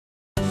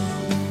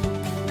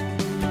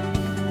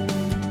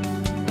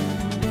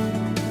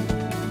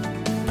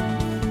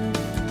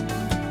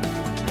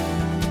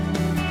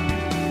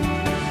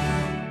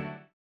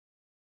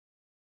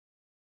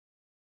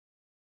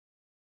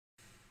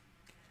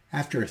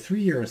After a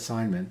 3-year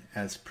assignment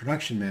as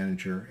production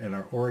manager at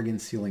our Oregon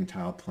ceiling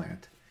tile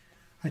plant,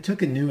 I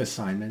took a new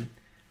assignment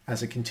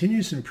as a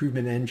continuous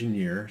improvement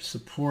engineer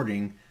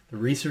supporting the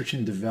research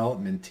and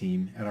development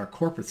team at our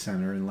corporate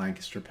center in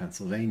Lancaster,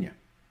 Pennsylvania.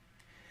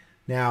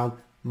 Now,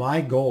 my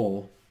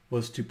goal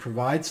was to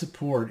provide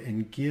support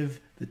and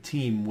give the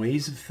team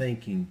ways of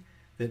thinking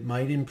that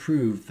might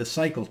improve the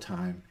cycle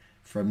time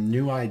from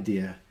new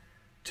idea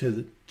to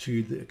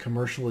the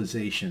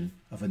commercialization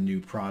of a new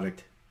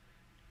product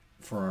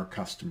for our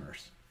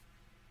customers.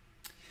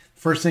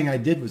 First thing I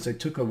did was I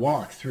took a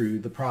walk through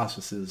the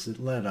processes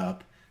that led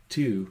up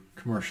to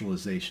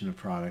commercialization of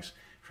products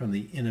from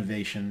the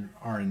innovation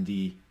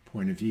R&D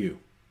point of view.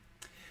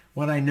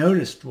 What I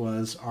noticed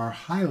was our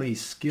highly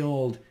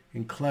skilled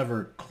and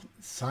clever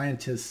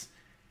scientists,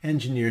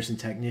 engineers, and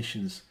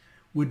technicians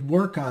would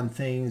work on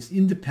things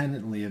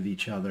independently of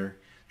each other,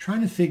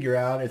 trying to figure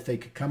out if they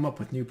could come up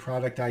with new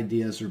product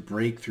ideas or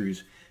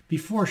breakthroughs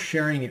before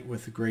sharing it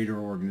with a greater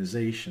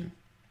organization.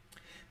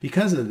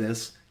 Because of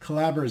this,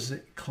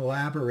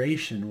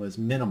 collaboration was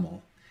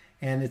minimal,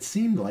 and it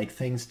seemed like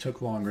things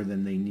took longer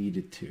than they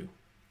needed to.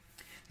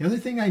 The other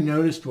thing I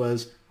noticed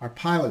was our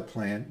pilot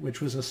plant,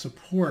 which was a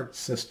support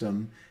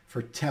system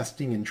for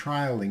testing and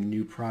trialing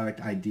new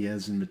product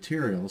ideas and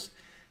materials,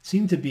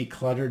 seemed to be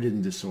cluttered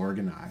and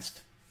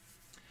disorganized.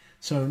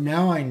 So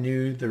now I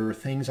knew there were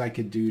things I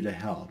could do to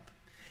help,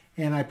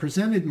 and I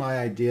presented my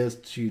ideas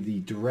to the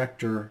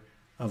director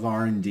of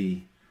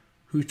R&D,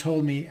 who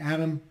told me,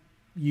 "Adam,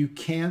 you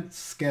can't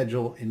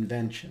schedule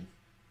invention."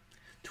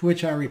 To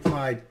which I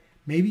replied,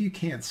 "Maybe you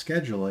can't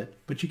schedule it,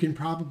 but you can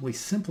probably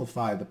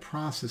simplify the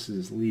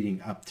processes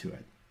leading up to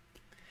it."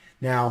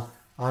 Now,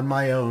 on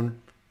my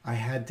own, I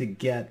had to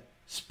get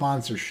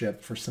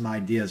sponsorship for some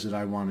ideas that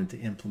I wanted to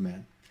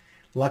implement.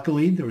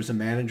 Luckily, there was a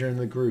manager in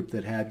the group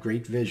that had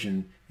great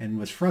vision and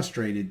was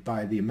frustrated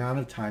by the amount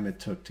of time it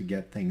took to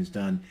get things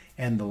done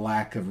and the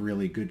lack of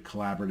really good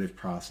collaborative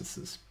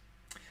processes.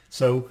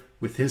 So,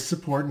 with his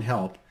support and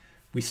help,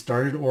 we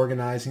started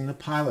organizing the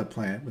pilot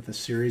plant with a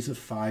series of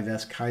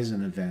 5S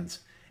Kaizen events.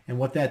 And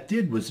what that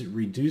did was it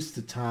reduced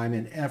the time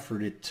and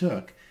effort it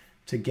took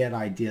to get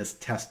ideas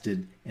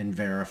tested and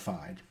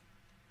verified.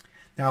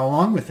 Now,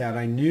 along with that,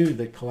 I knew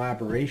that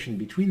collaboration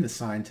between the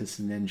scientists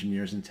and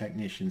engineers and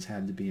technicians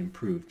had to be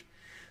improved.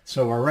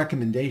 So our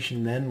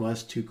recommendation then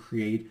was to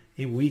create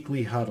a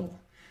weekly huddle.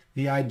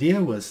 The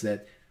idea was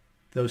that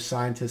those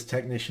scientists,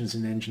 technicians,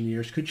 and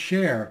engineers could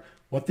share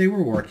what they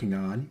were working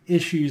on,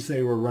 issues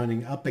they were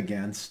running up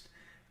against,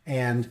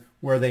 and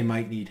where they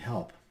might need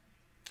help.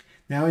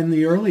 Now, in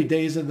the early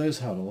days of those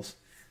huddles,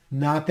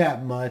 not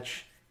that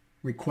much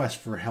request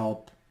for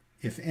help,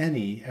 if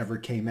any, ever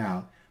came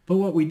out. But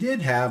what we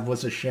did have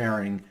was a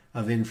sharing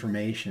of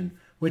information,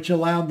 which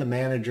allowed the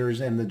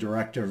managers and the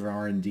director of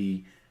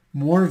R&D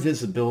more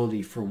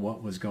visibility for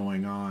what was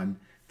going on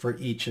for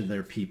each of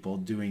their people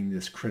doing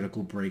this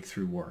critical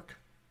breakthrough work.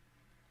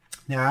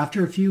 Now,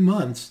 after a few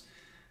months,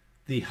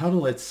 the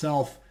huddle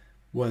itself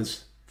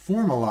was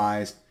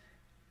formalized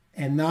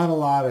and not a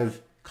lot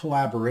of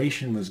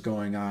collaboration was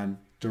going on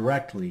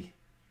directly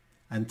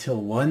until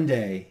one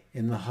day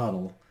in the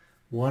huddle,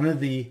 one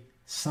of the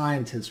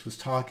scientists was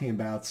talking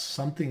about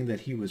something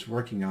that he was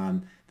working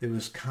on that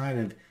was kind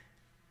of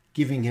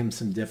giving him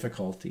some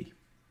difficulty.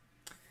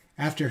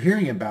 After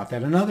hearing about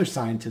that, another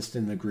scientist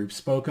in the group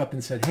spoke up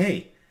and said,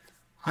 "Hey,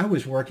 I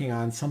was working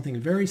on something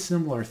very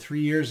similar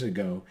 3 years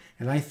ago,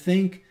 and I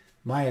think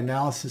my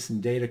analysis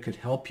and data could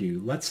help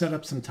you. Let's set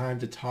up some time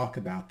to talk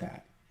about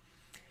that."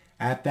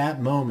 At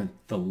that moment,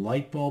 the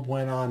light bulb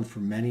went on for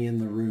many in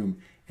the room,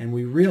 and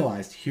we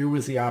realized here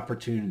was the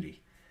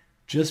opportunity.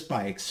 Just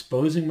by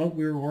exposing what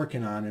we were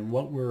working on and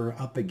what we were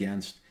up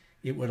against,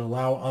 it would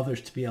allow others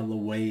to be able to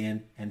weigh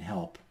in and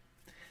help.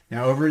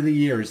 Now, over the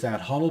years,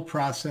 that huddle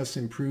process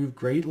improved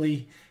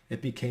greatly.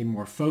 It became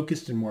more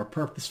focused and more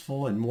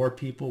purposeful, and more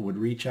people would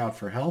reach out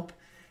for help.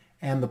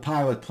 And the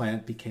pilot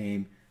plant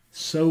became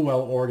so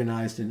well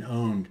organized and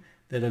owned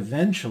that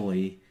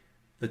eventually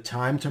the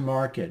time to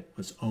market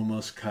was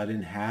almost cut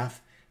in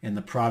half and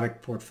the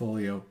product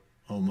portfolio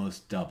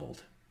almost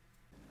doubled.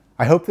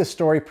 I hope this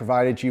story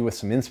provided you with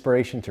some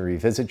inspiration to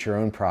revisit your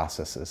own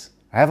processes.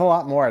 I have a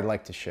lot more I'd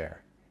like to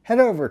share. Head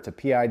over to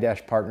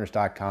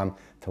pi-partners.com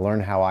to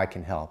learn how I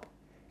can help.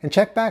 And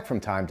check back from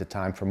time to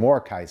time for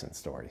more Kaizen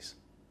stories.